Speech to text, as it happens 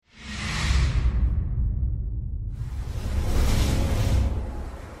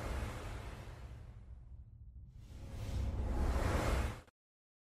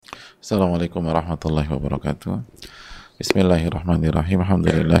Assalamualaikum warahmatullahi wabarakatuh. Bismillahirrahmanirrahim.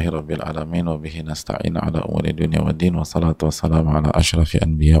 Alhamdulillahirabbil alamin wa bihi nasta'in ala umuri dunya waddin, wassalatu wassalamu ala asyrafil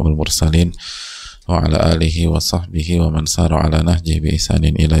anbiya wal mursalin wa ala alihi wa sahbihi wa man sara ala nahjihi bi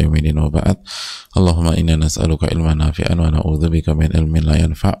ihsanin ila yaumil wa ba'd. Allahumma inna nas'aluka ilman nafi'an wa na'udzubika min ilmin la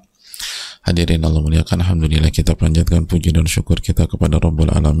yanfa'. Hadirin Allah muliakan, alhamdulillah kita panjatkan puji dan syukur kita kepada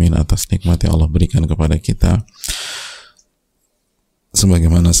Rabbul Alamin atas nikmat yang Allah berikan kepada kita.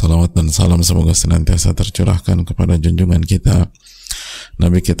 Sebagaimana salawat dan salam semoga senantiasa tercurahkan kepada junjungan kita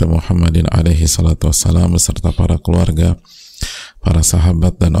Nabi kita Muhammadin alaihi salatu wassalam beserta para keluarga, para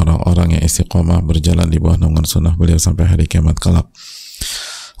sahabat dan orang-orang yang istiqomah berjalan di bawah naungan sunnah beliau sampai hari kiamat kelak.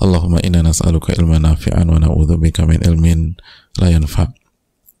 Allahumma inna nas'aluka ilman nafi'an wa na'udzubika min ilmin la yanfa'.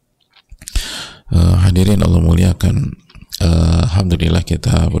 Hadirin Allah muliakan, alhamdulillah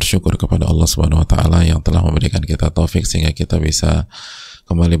kita bersyukur kepada Allah Subhanahu wa taala yang telah memberikan kita taufik sehingga kita bisa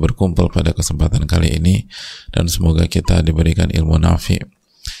kembali berkumpul pada kesempatan kali ini, dan semoga kita diberikan ilmu nafi,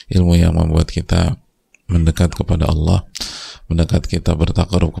 ilmu yang membuat kita mendekat kepada Allah, mendekat kita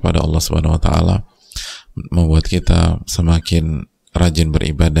bertakarub kepada Allah Subhanahu wa taala, membuat kita semakin rajin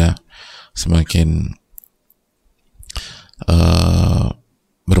beribadah, semakin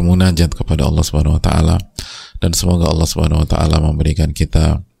bermunajat kepada Allah Subhanahu wa taala, dan semoga Allah Subhanahu wa taala memberikan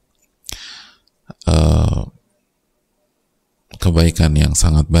kita kebaikan yang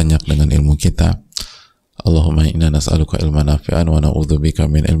sangat banyak dengan ilmu kita. Allahumma inna nas'aluka ilman nafi'an wa na'udzubika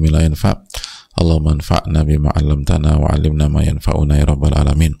min ilmin la yanfa'. Allahumma anfa'na bima 'allamtana wa 'allimna ma yanfa'una ya rabbal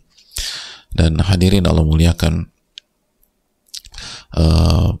alamin. Dan hadirin Allah muliakan,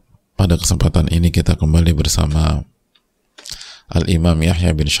 pada kesempatan ini kita kembali bersama Al-Imam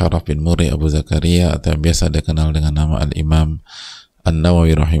Yahya bin Sharaf bin Muri Abu Zakaria, atau yang biasa dikenal dengan nama Al-Imam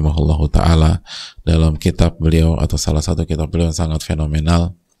An-Nawawi rahimahullahu ta'ala, dalam kitab beliau atau salah satu kitab beliau yang sangat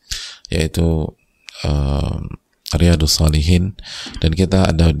fenomenal, yaitu Riyaadhushshaalihiin, dan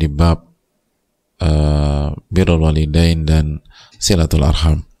kita ada di bab birrul walidain dan silatul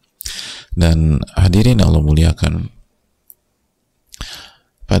arham. Dan hadirin Allah muliakan,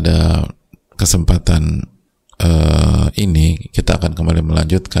 pada kesempatan ini kita akan kembali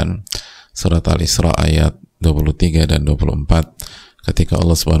melanjutkan surat Al-Isra ayat 23 dan 24 ketika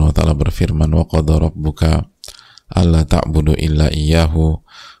Allah Subhanahu wa taala berfirman, wa qada rabbuka alla ta'budu illa iyyahu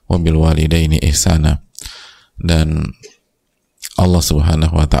wa bil walidaini ihsana. Dan Allah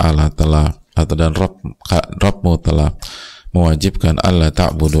Subhanahu wa taala telah, atau dan Rabbmu telah mewajibkan alla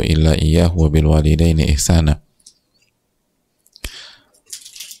ta'budu illa iyyahu wa bil walidaini ihsana,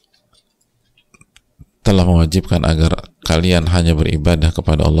 telah mewajibkan agar kalian hanya beribadah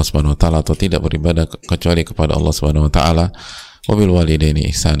kepada Allah Subhanahu wa taala atau tidak beribadah kecuali kepada Allah Subhanahu wa taala, wabil walidaini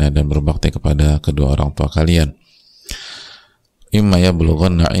ihsana, dan berbakti kepada kedua orang tua kalian. Imma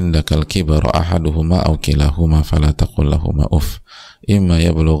yablughanna 'indakal kibara ahaduhuma aw kilahuma fala taqul lahumā uff. Imma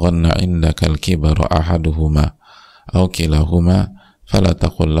yablughanna 'indakal kibara ahaduhuma aw kilahuma fala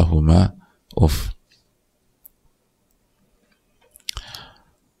taqul lahumā uff.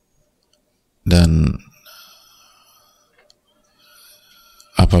 Dan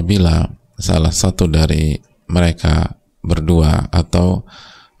apabila salah satu dari mereka berdua atau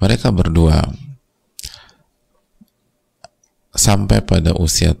mereka berdua sampai pada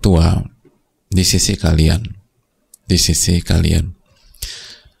usia tua di sisi kalian,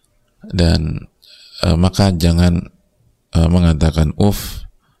 dan maka jangan mengatakan uf,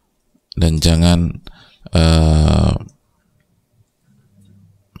 dan jangan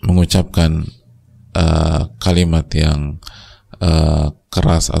mengucapkan kalimat yang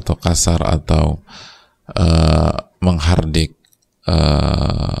keras atau kasar atau menghardik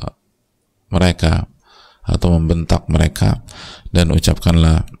mereka atau membentak mereka, dan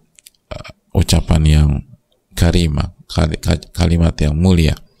ucapkanlah ucapan yang karimah, kalimat yang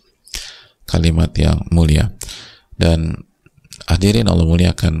mulia, Dan hadirin Allah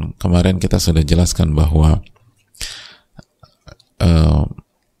muliakan, kemarin kita sudah jelaskan bahwa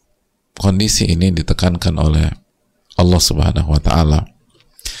kondisi ini ditekankan oleh Allah Subhanahu wa taala,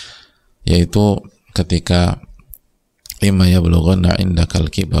 yaitu ketika imma yablughanna 'indakal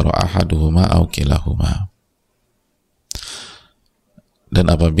kibara ahaduhuma aw kilahuma, dan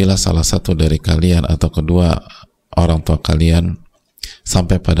apabila salah satu dari kalian atau kedua orang tua kalian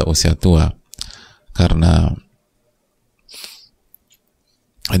sampai pada usia tua. Karena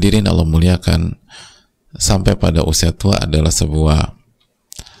hadirin Allah muliakan, sampai pada usia tua adalah sebuah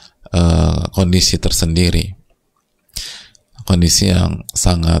kondisi tersendiri, kondisi yang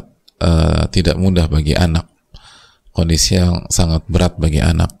sangat tidak mudah bagi anak, kondisi yang sangat berat bagi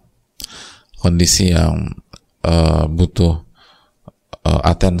anak, kondisi yang butuh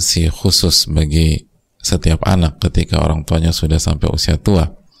atensi khusus bagi setiap anak ketika orang tuanya sudah sampai usia tua,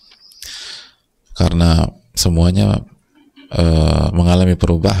 karena semuanya mengalami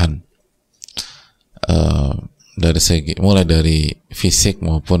perubahan dari segi, mulai dari fisik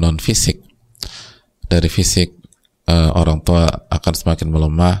maupun non fisik. Dari fisik, orang tua akan semakin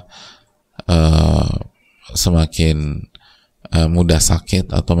melemah, semakin mudah sakit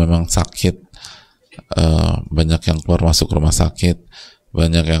atau memang sakit, banyak yang keluar masuk rumah sakit,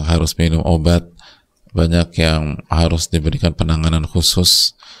 banyak yang harus minum obat, banyak yang harus diberikan penanganan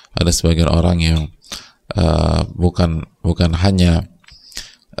khusus. Ada sebagian orang yang bukan hanya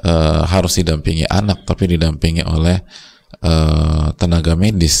harus didampingi anak, tapi didampingi oleh tenaga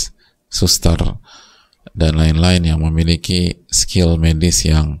medis, suster dan lain-lain yang memiliki skill medis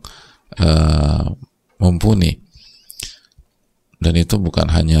yang mumpuni. Dan itu bukan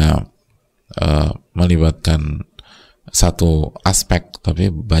hanya melibatkan satu aspek, tapi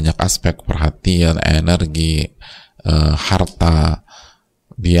banyak aspek: perhatian, energi, harta,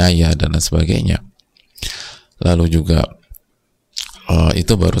 biaya, dan lain sebagainya. Lalu juga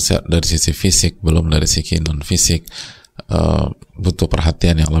itu baru dari sisi fisik, belum dari sisi non fisik. Butuh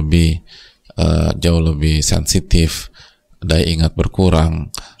perhatian yang lebih, jauh lebih sensitif, daya ingat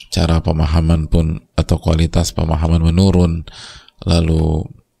berkurang, cara pemahaman pun atau kualitas pemahaman menurun, lalu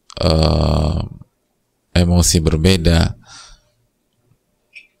emosi berbeda,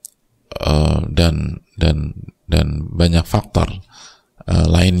 dan banyak faktor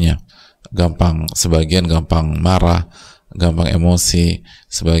lainnya. Sebagian gampang marah, gampang emosi,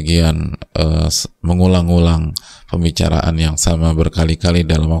 sebagian mengulang-ulang pembicaraan yang sama berkali-kali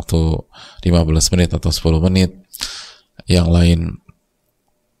dalam waktu 15 menit atau 10 menit. Yang lain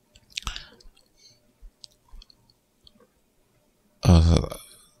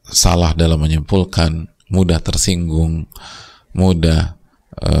salah dalam menyimpulkan, mudah tersinggung, mudah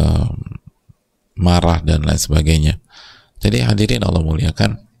marah, dan lain sebagainya. Jadi hadirin Allah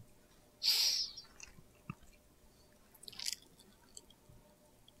muliakan,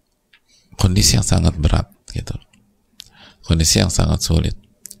 kondisi yang sangat berat gitu, kondisi yang sangat sulit.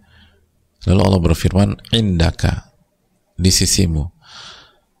 Lalu Allah berfirman, indaka, di sisimu.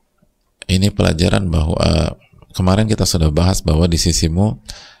 Ini pelajaran bahwa kemarin kita sudah bahas bahwa di sisimu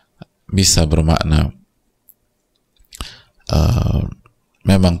bisa bermakna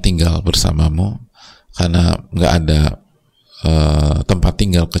memang tinggal bersamamu, karena nggak ada tempat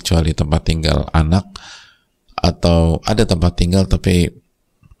tinggal kecuali tempat tinggal anak, atau ada tempat tinggal tapi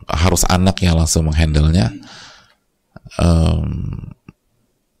harus anak yang langsung menghandlenya,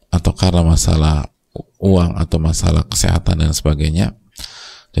 atau karena masalah uang atau masalah kesehatan dan sebagainya,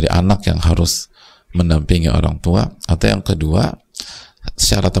 jadi anak yang harus mendampingi orang tua. Atau yang kedua,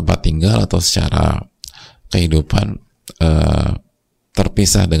 secara tempat tinggal atau secara kehidupan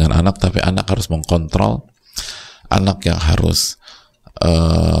terpisah dengan anak, tapi anak harus mengkontrol, anak yang harus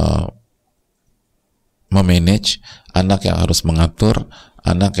memanage, anak yang harus mengatur,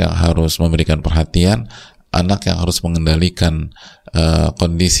 anak yang harus memberikan perhatian, anak yang harus mengendalikan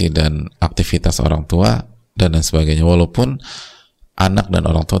kondisi dan aktivitas orang tua, dan lain sebagainya. Walaupun anak dan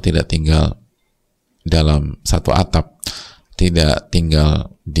orang tua tidak tinggal dalam satu atap, tidak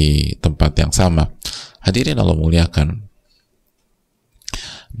tinggal di tempat yang sama. Hadirin Allah muliakan,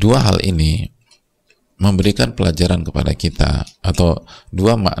 dua hal ini memberikan pelajaran kepada kita, atau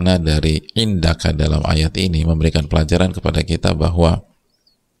dua makna dari indaka dalam ayat ini memberikan pelajaran kepada kita bahwa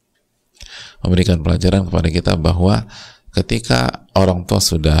ketika orang tua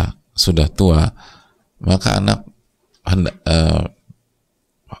sudah tua, maka anak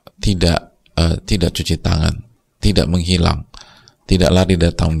tidak cuci tangan, tidak menghilang, tidak lari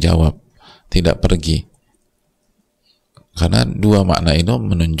dari tanggung jawab, tidak pergi. Karena dua makna itu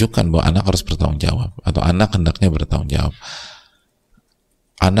menunjukkan bahwa anak harus bertanggung jawab, atau anak hendaknya bertanggung jawab.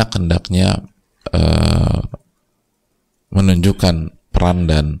 Anak hendaknya menunjukkan peran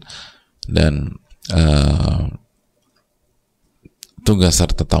dan tugas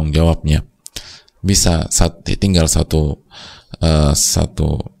serta tanggung jawabnya. Bisa tinggal satu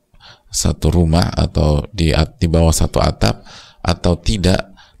rumah atau di bawah satu atap, atau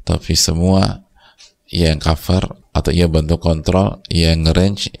tidak, tapi semua ia yang cover, atau ia bantu kontrol, ia yang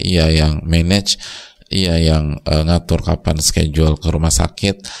nge-range, ia yang manage, ia yang ngatur kapan schedule ke rumah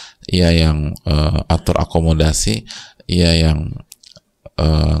sakit, ia yang atur akomodasi, ia yang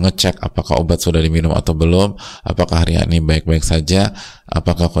ngecek apakah obat sudah diminum atau belum, apakah hari ini baik-baik saja,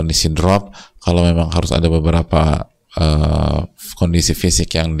 apakah kondisi drop, kalau memang harus ada beberapa kondisi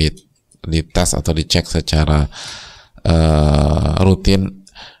fisik yang dites atau dicek secara rutin,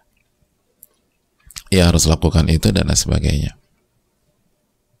 ya harus lakukan itu, dan lain sebagainya.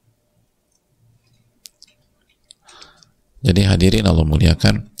 Jadi hadirin Allah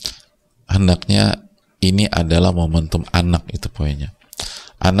muliakan, hendaknya ini adalah momentum anak, itu poinnya.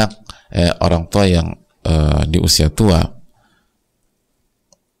 Anak, orang tua yang di usia tua,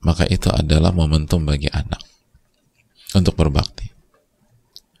 maka itu adalah momentum bagi anak untuk berbakti.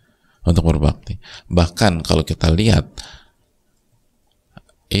 Untuk berbakti. Bahkan kalau kita lihat,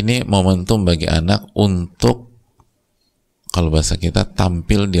 ini momentum bagi anak untuk, kalau bahasa kita,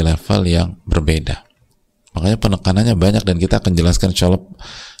 tampil di level yang berbeda. Makanya penekanannya banyak, dan kita akan jelaskan insyaallah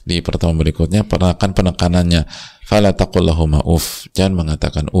di pertemuan berikutnya. Penekanannya, fala taqul lahuma uff, jangan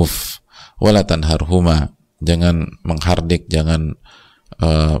mengatakan uff, wala tanharhuma, jangan menghardik, jangan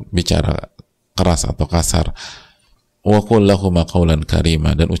bicara keras atau kasar, wa qul lahuma qaulan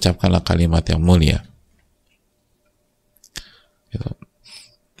karima, dan ucapkanlah kalimat yang mulia. Gitu.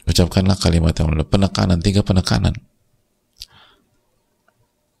 Ucapkanlah kalimat yang mulia. Penekanan, 3 penekanan.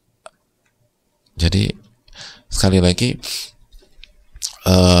 Jadi sekali lagi,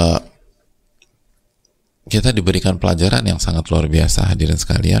 kita diberikan pelajaran yang sangat luar biasa, hadirin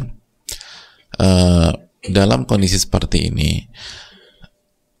sekalian. Dalam kondisi seperti ini,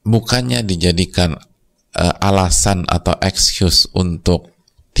 bukannya dijadikan alasan atau excuse untuk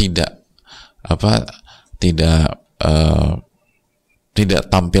tidak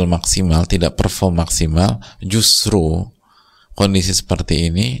tampil maksimal, tidak perform maksimal. Justru kondisi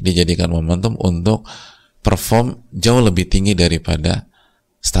seperti ini dijadikan momentum untuk perform jauh lebih tinggi daripada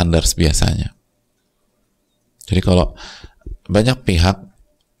standar biasanya. Jadi kalau banyak pihak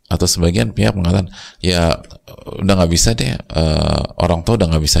atau sebagian pihak mengatakan, ya udah nggak bisa deh, orang tua udah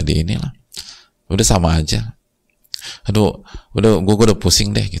nggak bisa di ini lah, udah sama aja, aduh gue udah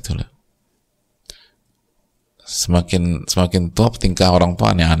pusing deh gitu loh. Semakin tua tingkah orang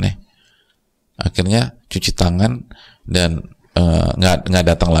tua aneh-aneh, akhirnya cuci tangan dan nggak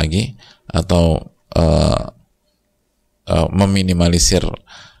datang lagi, atau meminimalisir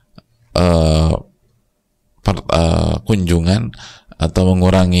kunjungan, atau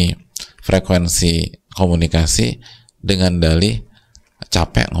mengurangi frekuensi komunikasi dengan dalih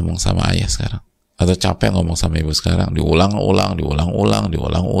capek ngomong sama ayah sekarang, atau capek ngomong sama ibu sekarang, diulang-ulang,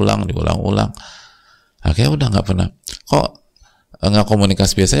 akhirnya udah nggak pernah, kok nggak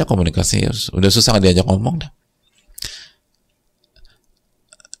komunikasi, biasanya komunikasi, udah susah diajak ngomong dah.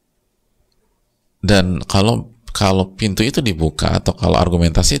 Dan kalau pintu itu dibuka, atau kalau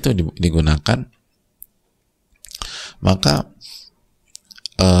argumentasi itu digunakan, maka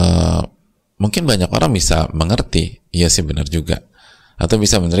mungkin banyak orang bisa mengerti, iya sih benar juga, atau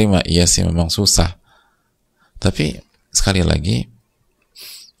bisa menerima, iya sih memang susah. Tapi sekali lagi,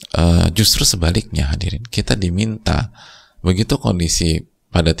 justru sebaliknya hadirin, kita diminta, begitu kondisi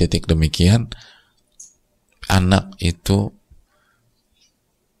pada titik demikian, anak itu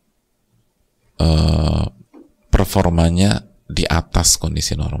performanya di atas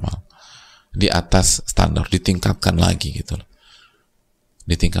kondisi normal, di atas standar, ditingkatkan lagi gitu loh,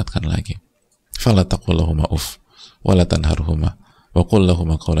 ditingkatkan lagi. Fala taqul lahuma uff wala tanharhuma wa qul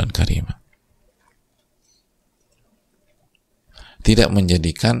lahuma qaulan karima. Tidak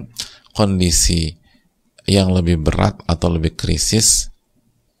menjadikan kondisi yang lebih berat atau lebih krisis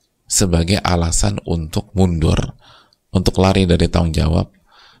sebagai alasan untuk mundur, untuk lari dari tanggung jawab,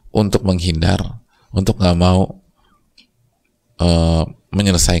 untuk menghindar, untuk nggak mau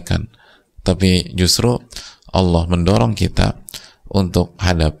menyelesaikan. Tapi justru Allah mendorong kita untuk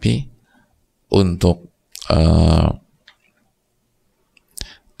hadapi, untuk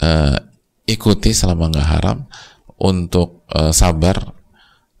ikuti selama nggak haram, untuk sabar,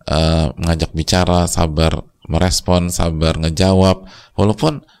 mengajak bicara, sabar merespon, sabar ngejawab,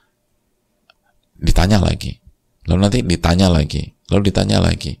 walaupun ditanya lagi, lalu nanti ditanya lagi, lalu ditanya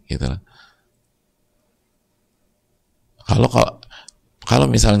lagi, gitu. Kalau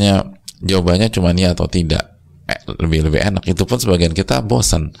misalnya jawabannya cuma iya atau tidak, lebih enak. Itu pun sebagian kita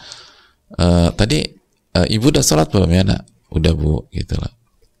bosan. Tadi ibu udah sholat belum ya nak? Udah bu, gitu lah.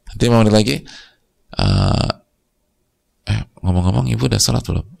 Nanti mau lagi, ngomong-ngomong ibu udah sholat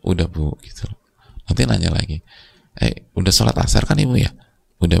belum? Udah bu, gitu. Nanti nanya lagi, udah sholat asar kan ibu ya?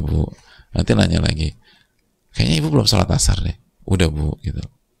 Udah bu. Nanti nanya lagi, kayaknya ibu belum sholat asar deh. Udah bu, gitu.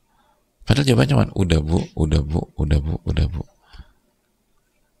 Padahal jawabannya cuma udah bu, udah bu, udah bu, udah bu.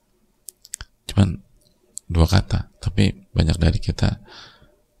 Cuman 2 kata, tapi banyak dari kita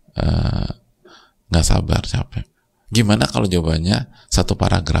nggak sabar, capek. Gimana kalau jawabannya 1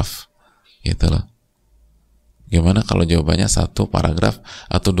 paragraf, gitu loh. Gimana kalau jawabannya 1 paragraf,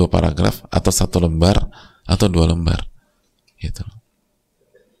 atau 2 paragraf, atau 1 lembar, atau 2 lembar, gitu loh.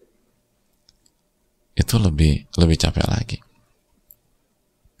 Itu lebih capek lagi.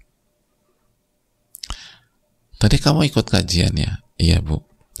 tadi kamu ikut kajiannya? Iya Bu.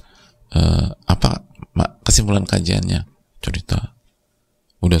 Apa kesimpulan kajiannya? Cerita.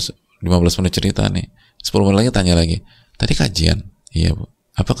 Udah 15 menit cerita nih, 10 menit lagi tanya lagi, tadi kajian? Iya Bu.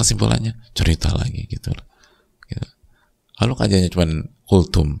 Apa kesimpulannya? Cerita lagi gitu loh. Gitu. Kalau kajiannya cuma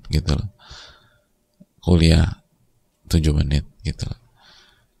kultum gitu loh, kuliah 7 menit gitu loh.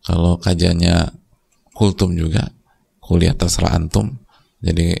 Kalau kajiannya kultum juga, kuliah terserah antum,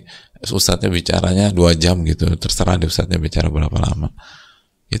 jadi ustadznya bicaranya 2 jam gitu, terserah di ustadznya bicara berapa lama.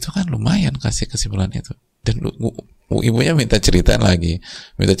 Itu kan lumayan kasih kesimpulan itu. Dan ibunya minta ceritain lagi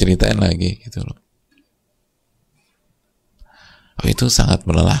gitu loh. Itu sangat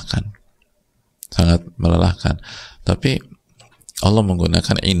melelahkan. Tapi Allah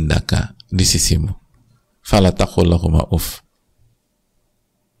menggunakan indaka, di sisimu. Fala taqul lahuma uff.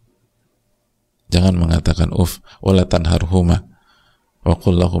 Jangan mengatakan uff, wala tanharhuma, wa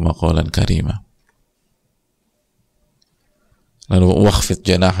qul lahuma qawlan karima. Lalu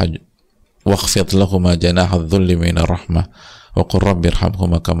wakhfid lahuma janaha dhulli minar rahmah wa qur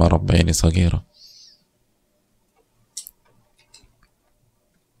rabbirhamhuma kama rabbayani saghira.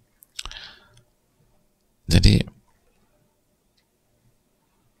 Jadi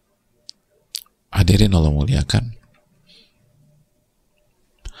hadirin Allah muliakan,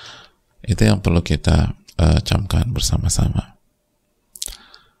 itu yang perlu kita camkan bersama-sama.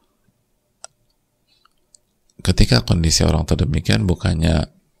 Ketika kondisi orang tua demikian, bukannya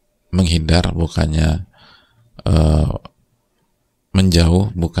menghindar, bukannya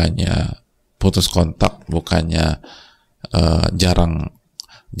menjauh, bukannya putus kontak, bukannya jarang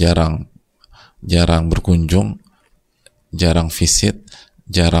berkunjung, jarang visit,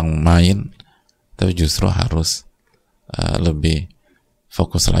 jarang main, tapi justru harus lebih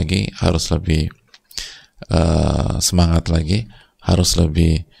fokus lagi, harus lebih semangat lagi, harus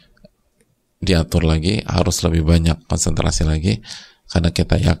lebih diatur lagi, harus lebih banyak konsentrasi lagi, karena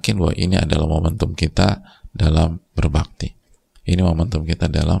kita yakin bahwa ini adalah momentum kita dalam berbakti. Ini momentum kita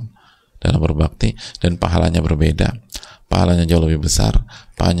dalam berbakti, dan pahalanya berbeda. Pahalanya jauh lebih besar,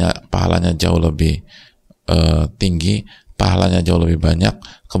 pahalanya jauh lebih tinggi, pahalanya jauh lebih banyak,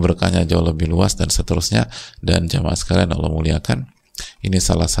 keberkahannya jauh lebih luas, dan seterusnya. Dan jamaah sekalian Allah muliakan, ini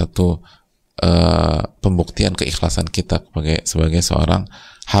salah satu pembuktian keikhlasan kita sebagai seorang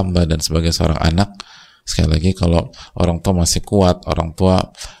hamba dan sebagai seorang anak. Sekali lagi, kalau orang tua masih kuat, orang tua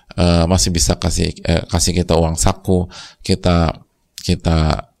masih bisa kasih kita uang saku, kita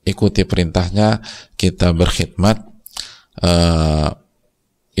ikuti perintahnya, kita berkhidmat,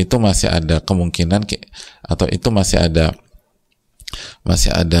 itu masih ada kemungkinan, atau itu masih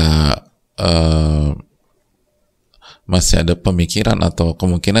ada pemikiran atau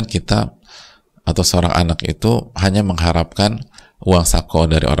kemungkinan kita atau seorang anak itu hanya mengharapkan uang saku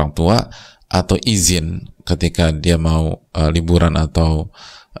dari orang tua, atau izin ketika dia mau liburan atau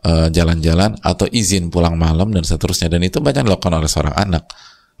jalan-jalan, atau izin pulang malam dan seterusnya. Dan itu banyak dilakukan oleh seorang anak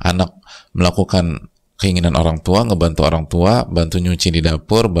melakukan keinginan orang tua, ngebantu orang tua, bantu nyuci di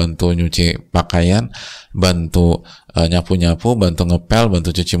dapur, bantu nyuci pakaian, bantu nyapu-nyapu, bantu ngepel,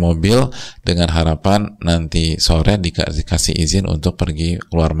 bantu cuci mobil, dengan harapan nanti sore dikasih izin untuk pergi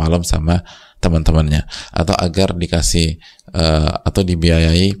keluar malam sama teman-temannya, atau agar dikasih atau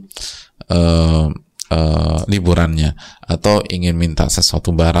dibiayai liburannya, atau ingin minta sesuatu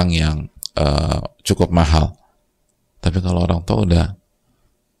barang yang cukup mahal. Tapi kalau orang tua udah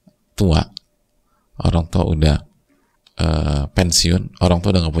tua, orang tua udah pensiun, orang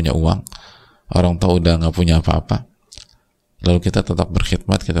tua udah nggak punya uang, orang tua udah nggak punya apa-apa, lalu kita tetap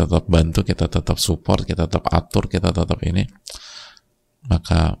berkhidmat, kita tetap bantu, kita tetap support, kita tetap atur, kita tetap ini,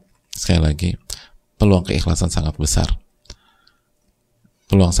 maka sekali lagi peluang keikhlasan sangat besar.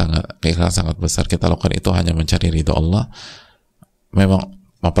 Keikhlasan sangat besar. Kita lakukan itu hanya mencari ridho Allah. Memang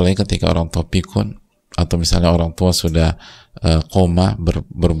apalagi ketika orang tua pikun, atau misalnya orang tua sudah koma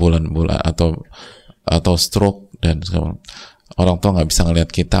berbulan-bulan, atau stroke, dan orang tua nggak bisa ngelihat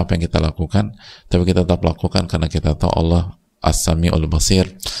kita apa yang kita lakukan, tapi kita tetap lakukan karena kita tahu Allah As-Sami'ul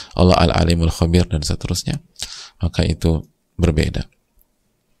Basir, Allah Al-Alimul Khabir, dan seterusnya. Maka itu berbeda.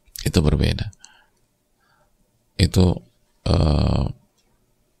 Itu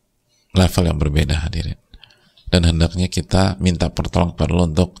level yang berbeda, hadirin. Dan hendaknya kita minta pertolongan kepada Allah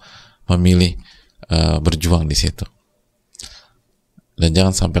untuk memilih berjuang di situ. Dan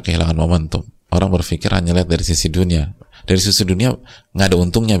jangan sampai kehilangan momentum. Orang berpikir hanya lihat dari sisi dunia. Dari sisi dunia nggak ada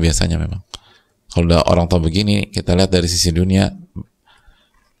untungnya biasanya memang. Kalau udah orang tua begini, kita lihat dari sisi dunia,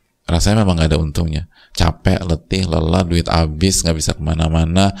 rasanya memang nggak ada untungnya. Capek, letih, lelah, duit habis, nggak bisa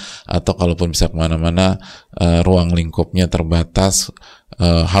kemana-mana, atau kalaupun bisa kemana-mana, ruang lingkupnya terbatas,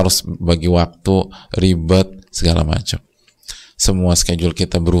 harus bagi waktu, ribet, segala macam. Semua schedule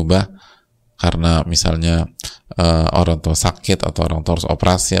kita berubah karena misalnya orang tua sakit, atau orang tua harus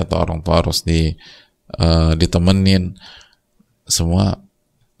operasi, atau orang tua harus ditemenin, semua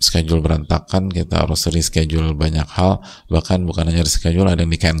schedule berantakan, kita harus reschedule banyak hal, bahkan bukan hanya reschedule, ada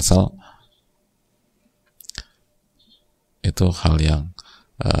yang di cancel. Itu hal yang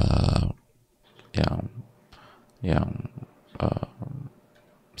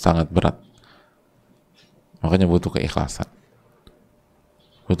sangat berat. Makanya butuh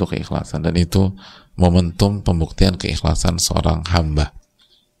keikhlasan, dan itu momentum pembuktian keikhlasan seorang hamba,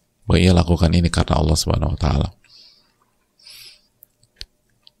 bahwa ia lakukan ini karena Allah Subhanahu wa Ta'ala.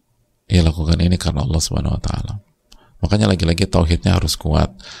 Ia lakukan ini karena Allah Subhanahu wa Ta'ala. Makanya lagi-lagi tauhidnya harus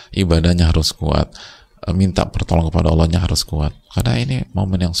kuat, ibadahnya harus kuat, minta pertolongan kepada Allahnya harus kuat, karena ini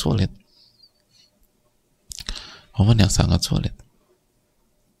momen yang sulit, momen yang sangat sulit.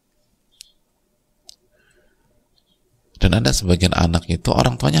 Dan ada sebagian anak itu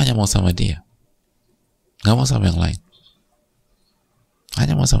orang tuanya hanya mau sama dia, nggak mau sama yang lain,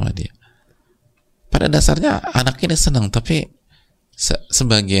 hanya mau sama dia. Pada dasarnya anak ini senang, tapi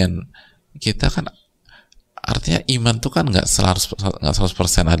sebagian kita kan, artinya iman tuh kan nggak 100%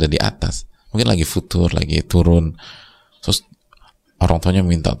 ada di atas. Mungkin lagi futur, lagi turun, terus orang tuanya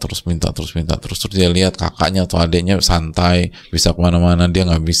minta terus, terus dia lihat kakaknya atau adiknya santai, bisa kemana-mana, dia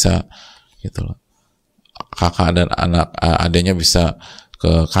nggak bisa, gitu loh. Kakak dan adiknya bisa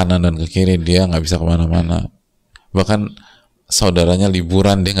ke kanan dan ke kiri, dia nggak bisa kemana-mana. Bahkan saudaranya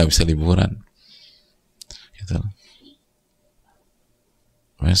liburan, dia nggak bisa liburan, gitu loh.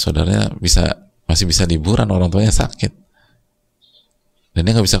 Saudaranya masih bisa liburan, orang tuanya sakit, dan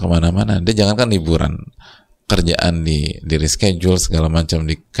dia nggak bisa kemana-mana. Dia jangankan liburan, kerjaan di reschedule, segala macam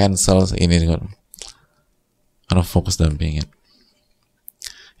di cancel, ini karena fokus dampingin,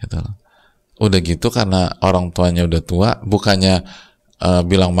 gitu loh. Udah gitu karena orang tuanya udah tua, bukannya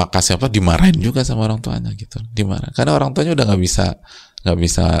bilang makasih dimarahin juga sama orang tuanya, gitu, dimarahin karena orang tuanya udah nggak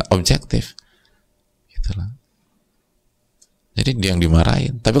bisa objektif, gitu loh. Jadi dia yang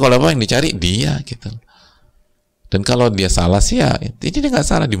dimarahin, tapi kalau apa yang dicari dia, gitu. Dan kalau dia salah sih ya, ini dia nggak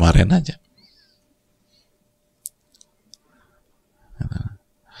salah, dimarahin aja.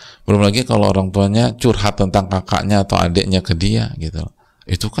 Belum lagi kalau orang tuanya curhat tentang kakaknya atau adiknya ke dia, gitu.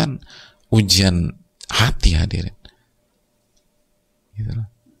 Itu kan ujian hati, hadirin. Gitu.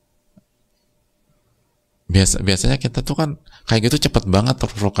 Biasanya kita tuh kan kayak gitu cepat banget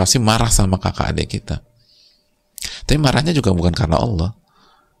terprovokasi, marah sama kakak adik kita. Tapi marahnya juga bukan karena Allah,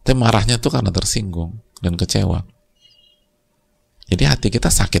 tapi marahnya tuh karena tersinggung dan kecewa. Jadi hati kita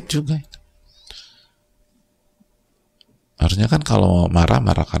sakit juga. Harusnya kan kalau marah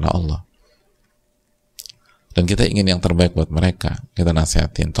karena Allah, dan kita ingin yang terbaik buat mereka, kita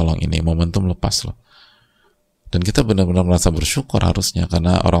nasihatin, tolong ini momentum lepas loh. Dan kita benar-benar merasa bersyukur harusnya,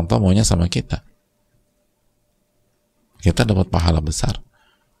 karena orang tua maunya sama kita. Kita dapat pahala besar,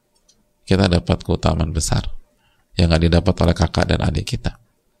 kita dapat keutamaan besar yang nggak didapat oleh kakak dan adik kita.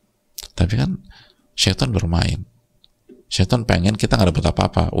 Tapi kan syaitan bermain. Syaitan pengen kita nggak dapat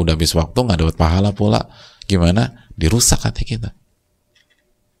apa-apa, udah habis waktu nggak dapat pahala pula. Gimana? Dirusak hati kita,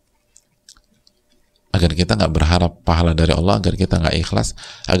 agar kita nggak berharap pahala dari Allah, agar kita nggak ikhlas,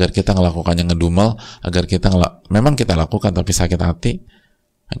 agar kita ngelakukannya ngedumel, agar kita memang kita lakukan tapi sakit hati,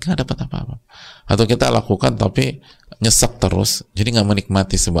 nggak dapat apa-apa. Atau kita lakukan tapi nyesek terus, jadi nggak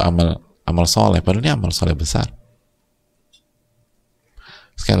menikmati sebuah amal soleh, padahal ini amal soleh besar.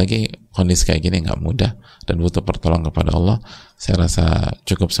 Sekali lagi, kondisi kayak gini nggak mudah dan butuh pertolongan kepada Allah. Saya rasa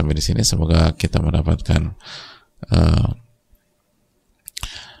cukup sampai di sini. Semoga kita mendapatkan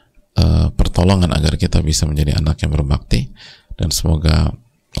pertolongan agar kita bisa menjadi anak yang berbakti, dan semoga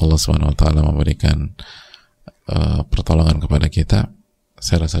Allah Subhanahu wa Ta'ala memberikan pertolongan kepada kita.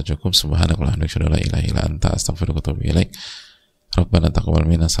 Saya rasa cukup. Subhanakallahumma wa bihamdika, la ilaha illa anta, astaghfiruka wa atubu ilaik. Rabbana taqabbal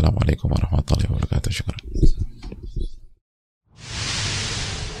minna. Assalamualaikum warahmatullahi wabarakatuh. Syukran.